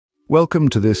Welcome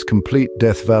to this complete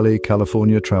Death Valley,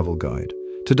 California travel guide.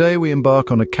 Today we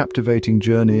embark on a captivating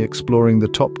journey exploring the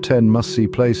top 10 must-see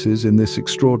places in this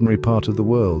extraordinary part of the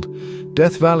world.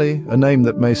 Death Valley, a name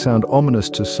that may sound ominous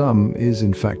to some, is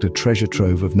in fact a treasure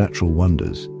trove of natural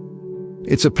wonders.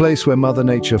 It's a place where Mother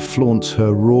Nature flaunts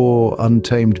her raw,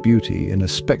 untamed beauty in a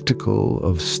spectacle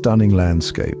of stunning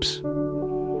landscapes.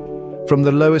 From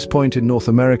the lowest point in North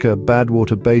America,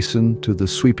 Badwater Basin, to the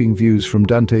sweeping views from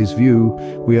Dante's View,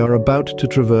 we are about to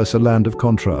traverse a land of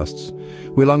contrasts.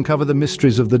 We'll uncover the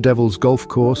mysteries of the Devil's Golf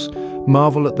Course,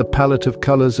 marvel at the palette of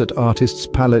colors at Artist's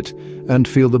Palette, and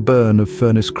feel the burn of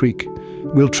Furnace Creek.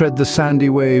 We'll tread the sandy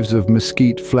waves of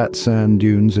Mesquite Flat Sand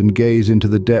Dunes and gaze into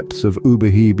the depths of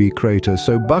Mojave Crater.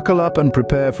 So buckle up and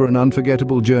prepare for an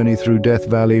unforgettable journey through Death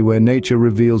Valley, where nature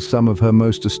reveals some of her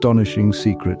most astonishing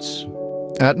secrets.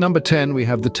 At number 10, we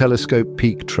have the Telescope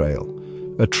Peak Trail,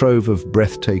 a trove of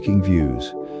breathtaking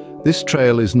views. This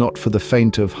trail is not for the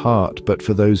faint of heart, but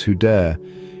for those who dare.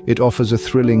 It offers a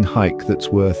thrilling hike that's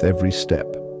worth every step.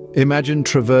 Imagine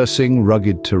traversing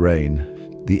rugged terrain,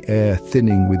 the air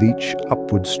thinning with each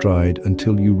upward stride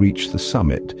until you reach the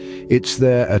summit. It's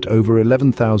there at over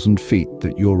 11,000 feet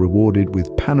that you're rewarded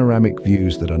with panoramic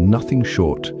views that are nothing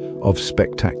short of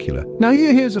spectacular. Now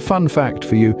here's a fun fact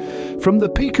for you. From the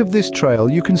peak of this trail,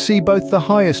 you can see both the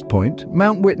highest point,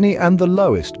 Mount Whitney, and the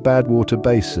lowest, Badwater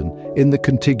Basin, in the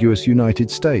contiguous United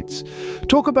States.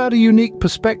 Talk about a unique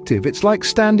perspective. It's like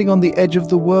standing on the edge of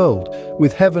the world,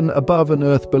 with heaven above and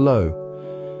earth below.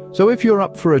 So if you're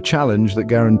up for a challenge that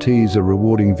guarantees a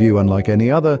rewarding view unlike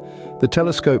any other, the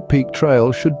Telescope Peak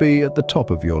Trail should be at the top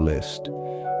of your list.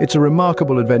 It's a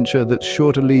remarkable adventure that's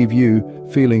sure to leave you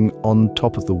feeling on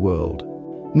top of the world.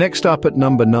 Next up at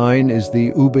number 9 is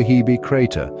the Mojave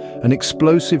Crater, an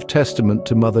explosive testament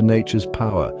to Mother Nature's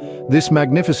power. This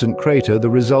magnificent crater, the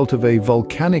result of a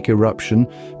volcanic eruption,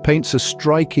 paints a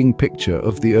striking picture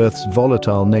of the Earth's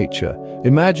volatile nature.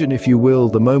 Imagine, if you will,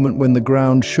 the moment when the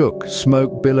ground shook,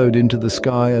 smoke billowed into the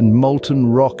sky, and molten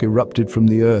rock erupted from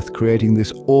the Earth, creating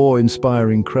this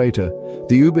awe-inspiring crater.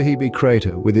 The Mojave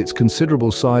Crater, with its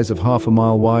considerable size of half a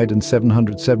mile wide and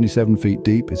 777 feet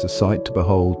deep, is a sight to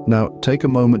behold. Now, take a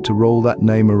moment to roll that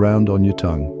name around on your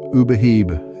tongue.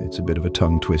 Mojave. It's a bit of a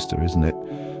tongue twister, isn't it?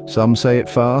 Some say it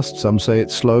fast, some say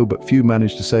it slow, but few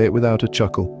manage to say it without a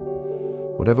chuckle.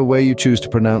 Whatever way you choose to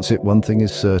pronounce it, one thing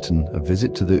is certain. A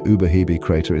visit to the Mojave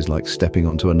Crater is like stepping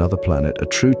onto another planet, a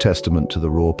true testament to the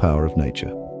raw power of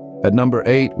nature. At number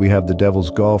 8, we have the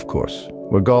Devil's Golf Course,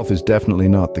 where golf is definitely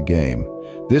not the game.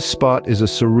 This spot is a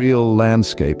surreal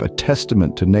landscape, a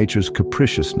testament to nature's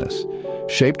capriciousness.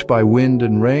 Shaped by wind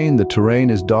and rain, the terrain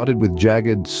is dotted with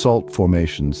jagged salt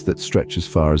formations that stretch as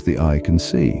far as the eye can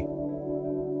see.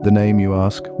 The name, you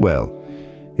ask? Well,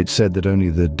 it's said that only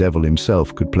the devil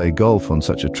himself could play golf on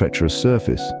such a treacherous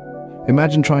surface.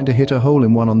 Imagine trying to hit a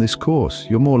hole-in-one on this course.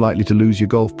 You're more likely to lose your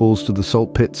golf balls to the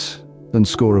salt pits than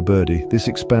score a birdie. This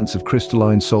expanse of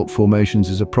crystalline salt formations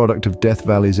is a product of Death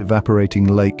Valley's evaporating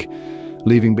lake,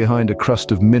 leaving behind a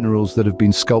crust of minerals that have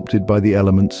been sculpted by the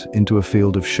elements into a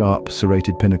field of sharp,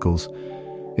 serrated pinnacles.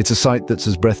 It's a sight that's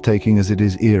as breathtaking as it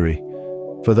is eerie.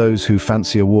 For those who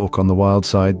fancy a walk on the wild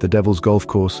side, the Devil's Golf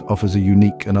Course offers a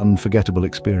unique and unforgettable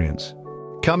experience.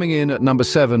 Coming in at number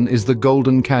 7 is the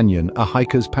Golden Canyon, a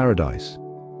hiker's paradise.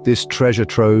 This treasure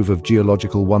trove of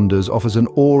geological wonders offers an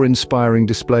awe-inspiring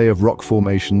display of rock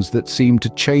formations that seem to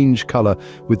change color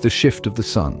with the shift of the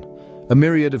sun. A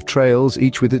myriad of trails,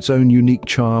 each with its own unique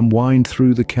charm, wind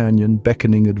through the canyon,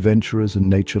 beckoning adventurers and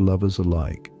nature lovers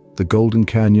alike. The Golden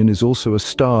Canyon is also a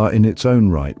star in its own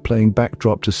right, playing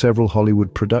backdrop to several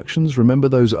Hollywood productions. Remember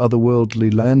those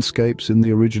otherworldly landscapes in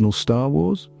the original Star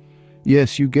Wars?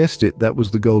 Yes, you guessed it, that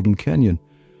was the Golden Canyon.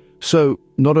 So,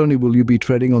 not only will you be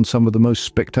treading on some of the most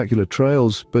spectacular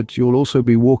trails, but you'll also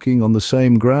be walking on the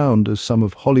same ground as some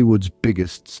of Hollywood's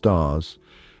biggest stars.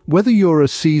 Whether you're a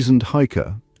seasoned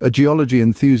hiker, a geology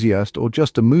enthusiast, or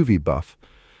just a movie buff,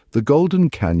 the Golden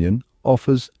Canyon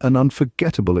offers an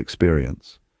unforgettable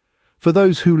experience. For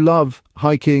those who love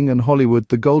hiking and Hollywood,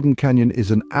 the Golden Canyon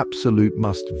is an absolute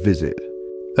must-visit.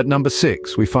 At number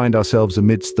 6, we find ourselves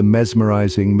amidst the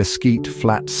mesmerizing Mesquite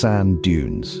Flat Sand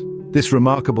Dunes. This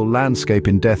remarkable landscape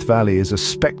in Death Valley is a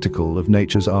spectacle of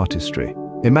nature's artistry.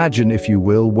 Imagine, if you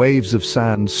will, waves of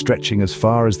sand stretching as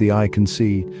far as the eye can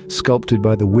see, sculpted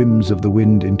by the whims of the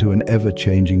wind into an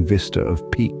ever-changing vista of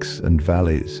peaks and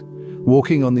valleys.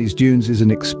 Walking on these dunes is an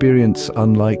experience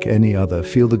unlike any other.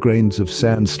 Feel the grains of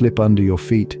sand slip under your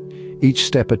feet, each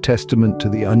step a testament to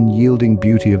the unyielding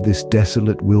beauty of this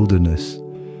desolate wilderness.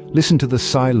 Listen to the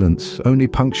silence, only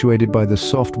punctuated by the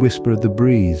soft whisper of the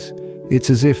breeze. It's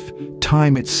as if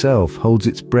time itself holds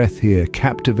its breath here,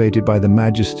 captivated by the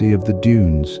majesty of the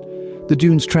dunes. The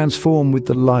dunes transform with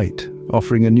the light,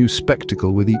 offering a new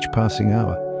spectacle with each passing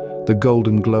hour. The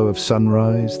golden glow of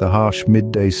sunrise, the harsh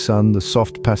midday sun, the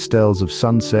soft pastels of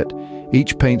sunset,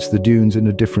 each paints the dunes in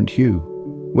a different hue.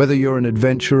 Whether you're an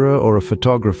adventurer or a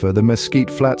photographer, the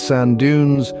Mesquite Flat Sand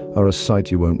Dunes are a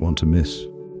sight you won't want to miss.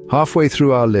 Halfway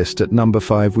through our list, at number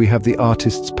 5, we have the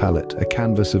artist's palette, a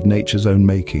canvas of nature's own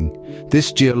making.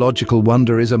 This geological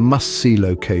wonder is a must-see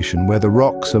location where the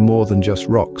rocks are more than just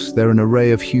rocks. They're an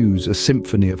array of hues, a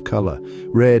symphony of color: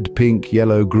 red, pink,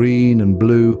 yellow, green, and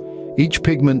blue. Each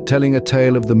pigment telling a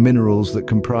tale of the minerals that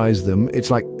comprise them. It's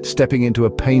like stepping into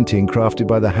a painting crafted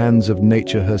by the hands of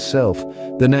nature herself.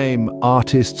 The name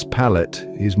Artist's Palette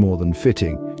is more than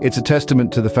fitting. It's a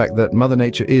testament to the fact that Mother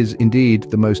Nature is indeed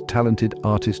the most talented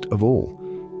artist of all.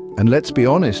 And let's be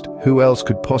honest, who else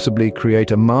could possibly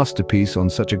create a masterpiece on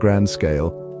such a grand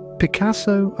scale?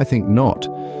 Picasso? I think not.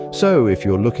 So if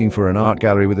you're looking for an art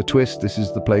gallery with a twist, this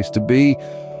is the place to be.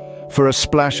 For a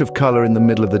splash of color in the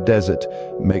middle of the desert,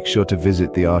 make sure to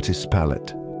visit the Artist's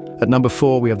Palette. At number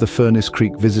 4, we have the Furnace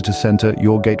Creek Visitor Center,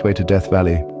 your gateway to Death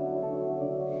Valley.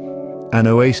 An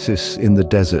oasis in the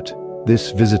desert.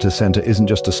 This visitor center isn't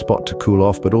just a spot to cool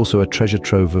off, but also a treasure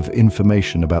trove of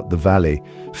information about the valley.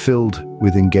 Filled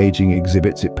with engaging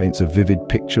exhibits, it paints a vivid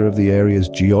picture of the area's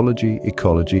geology,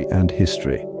 ecology, and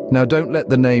history. Now, don't let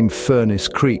the name Furnace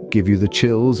Creek give you the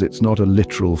chills. It's not a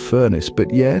literal furnace,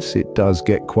 but yes, it does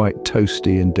get quite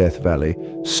toasty in Death Valley.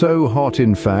 So hot,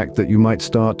 in fact, that you might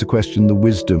start to question the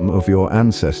wisdom of your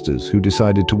ancestors who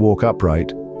decided to walk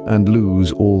upright and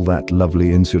lose all that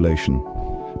lovely insulation.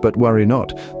 But worry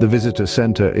not, the visitor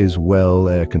center is well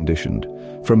air-conditioned.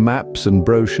 From maps and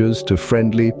brochures to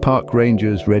friendly park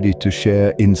rangers ready to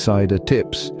share insider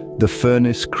tips, the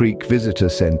Furnace Creek Visitor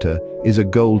Center is a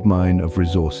goldmine of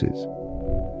resources.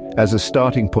 As a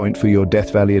starting point for your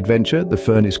Death Valley adventure, the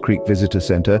Furnace Creek Visitor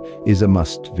Center is a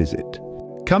must-visit.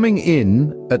 Coming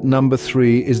in at number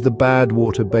 3 is the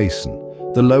Badwater Basin,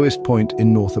 the lowest point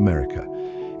in North America.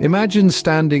 Imagine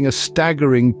standing a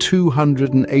staggering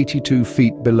 282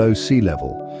 feet below sea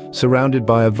level, surrounded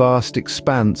by a vast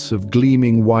expanse of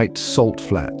gleaming white salt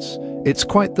flats. It's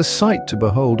quite the sight to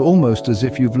behold, almost as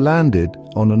if you've landed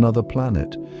on another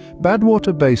planet.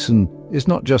 Badwater Basin is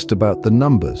not just about the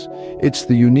numbers, it's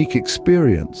the unique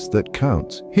experience that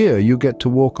counts. Here you get to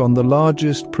walk on the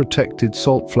largest protected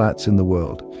salt flats in the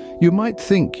world. You might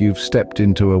think you've stepped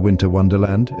into a winter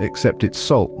wonderland, except it's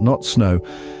salt, not snow.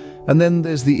 And then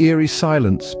there's the eerie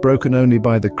silence, broken only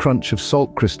by the crunch of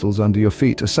salt crystals under your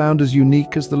feet, a sound as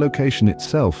unique as the location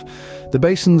itself. The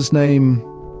basin's name,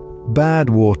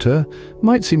 Badwater,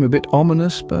 might seem a bit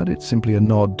ominous, but it's simply a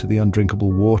nod to the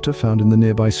undrinkable water found in the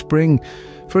nearby spring.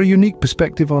 For a unique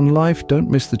perspective on life,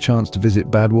 don't miss the chance to visit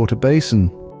Badwater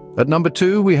Basin. At number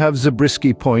 2, we have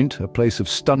Zabriskie Point, a place of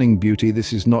stunning beauty.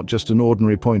 This is not just an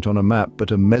ordinary point on a map,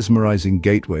 but a mesmerizing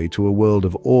gateway to a world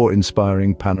of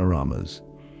awe-inspiring panoramas.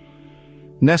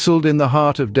 Nestled in the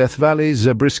heart of Death Valley,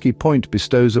 Zabriskie Point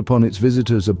bestows upon its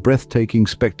visitors a breathtaking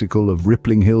spectacle of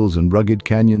rippling hills and rugged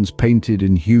canyons painted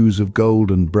in hues of gold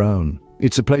and brown.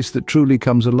 It's a place that truly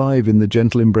comes alive in the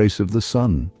gentle embrace of the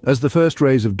sun. As the first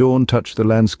rays of dawn touch the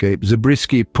landscape,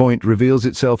 Zabriskie Point reveals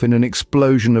itself in an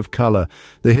explosion of color,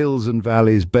 the hills and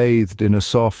valleys bathed in a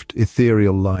soft,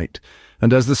 ethereal light.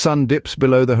 And as the sun dips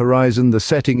below the horizon, the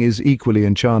setting is equally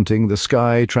enchanting, the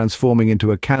sky transforming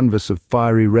into a canvas of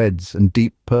fiery reds and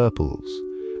deep purples.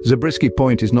 Zabriskie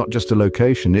Point is not just a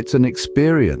location, it's an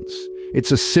experience.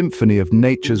 It's a symphony of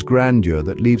nature's grandeur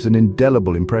that leaves an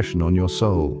indelible impression on your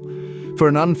soul. For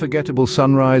an unforgettable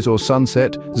sunrise or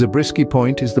sunset, Zabriskie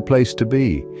Point is the place to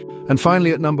be. And finally,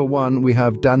 at number 1, we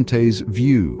have Dante's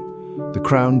View, the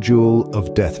crown jewel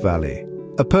of Death Valley.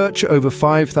 A perch over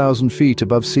 5,000 feet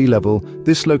above sea level,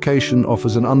 this location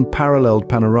offers an unparalleled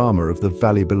panorama of the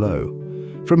valley below.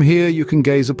 From here you can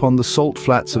gaze upon the salt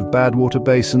flats of Badwater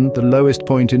Basin, the lowest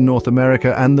point in North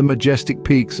America, and the majestic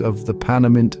peaks of the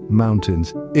Panamint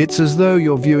Mountains. It's as though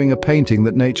you're viewing a painting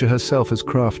that nature herself has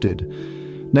crafted.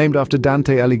 Named after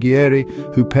Dante Alighieri,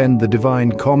 who penned the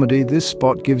Divine Comedy, this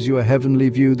spot gives you a heavenly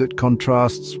view that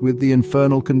contrasts with the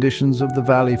infernal conditions of the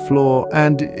valley floor.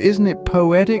 And isn't it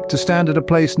poetic to stand at a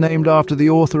place named after the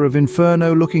author of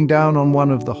Inferno, looking down on one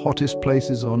of the hottest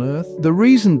places on Earth? The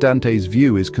reason Dante's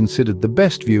View is considered the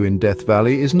best view in Death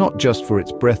Valley is not just for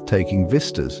its breathtaking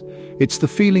vistas. It's the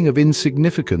feeling of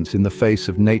insignificance in the face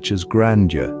of nature's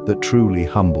grandeur that truly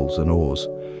humbles and awes.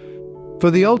 For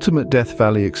the ultimate Death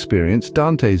Valley experience,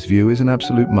 Dante's View is an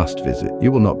absolute must-visit.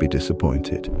 You will not be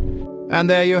disappointed. And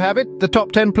there you have it, the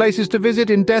top 10 places to visit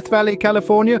in Death Valley,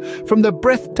 California. From the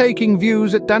breathtaking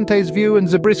views at Dante's View and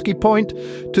Zabriskie Point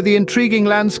to the intriguing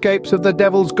landscapes of the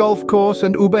Devil's Golf Course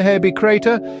and Uberherby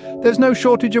Crater, there's no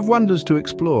shortage of wonders to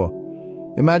explore.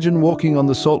 Imagine walking on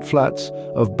the salt flats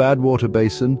of Badwater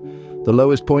Basin, the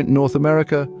lowest point in North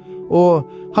America, or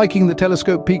hiking the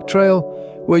Telescope Peak Trail,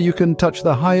 where you can touch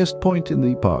the highest point in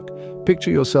the park.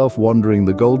 Picture yourself wandering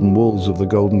the golden walls of the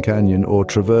Golden Canyon or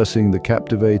traversing the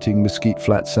captivating Mesquite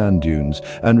Flat Sand Dunes.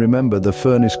 And remember, the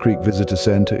Furnace Creek Visitor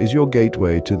Center is your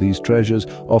gateway to these treasures,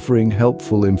 offering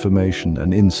helpful information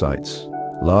and insights.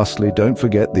 Lastly, don't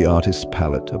forget the artist's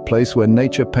palette, a place where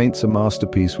nature paints a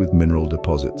masterpiece with mineral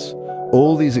deposits.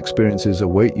 All these experiences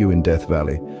await you in Death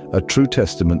Valley, a true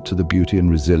testament to the beauty and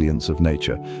resilience of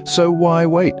nature. So why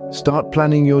wait? Start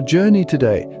planning your journey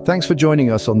today. Thanks for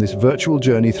joining us on this virtual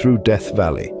journey through Death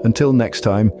Valley. Until next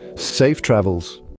time, safe travels.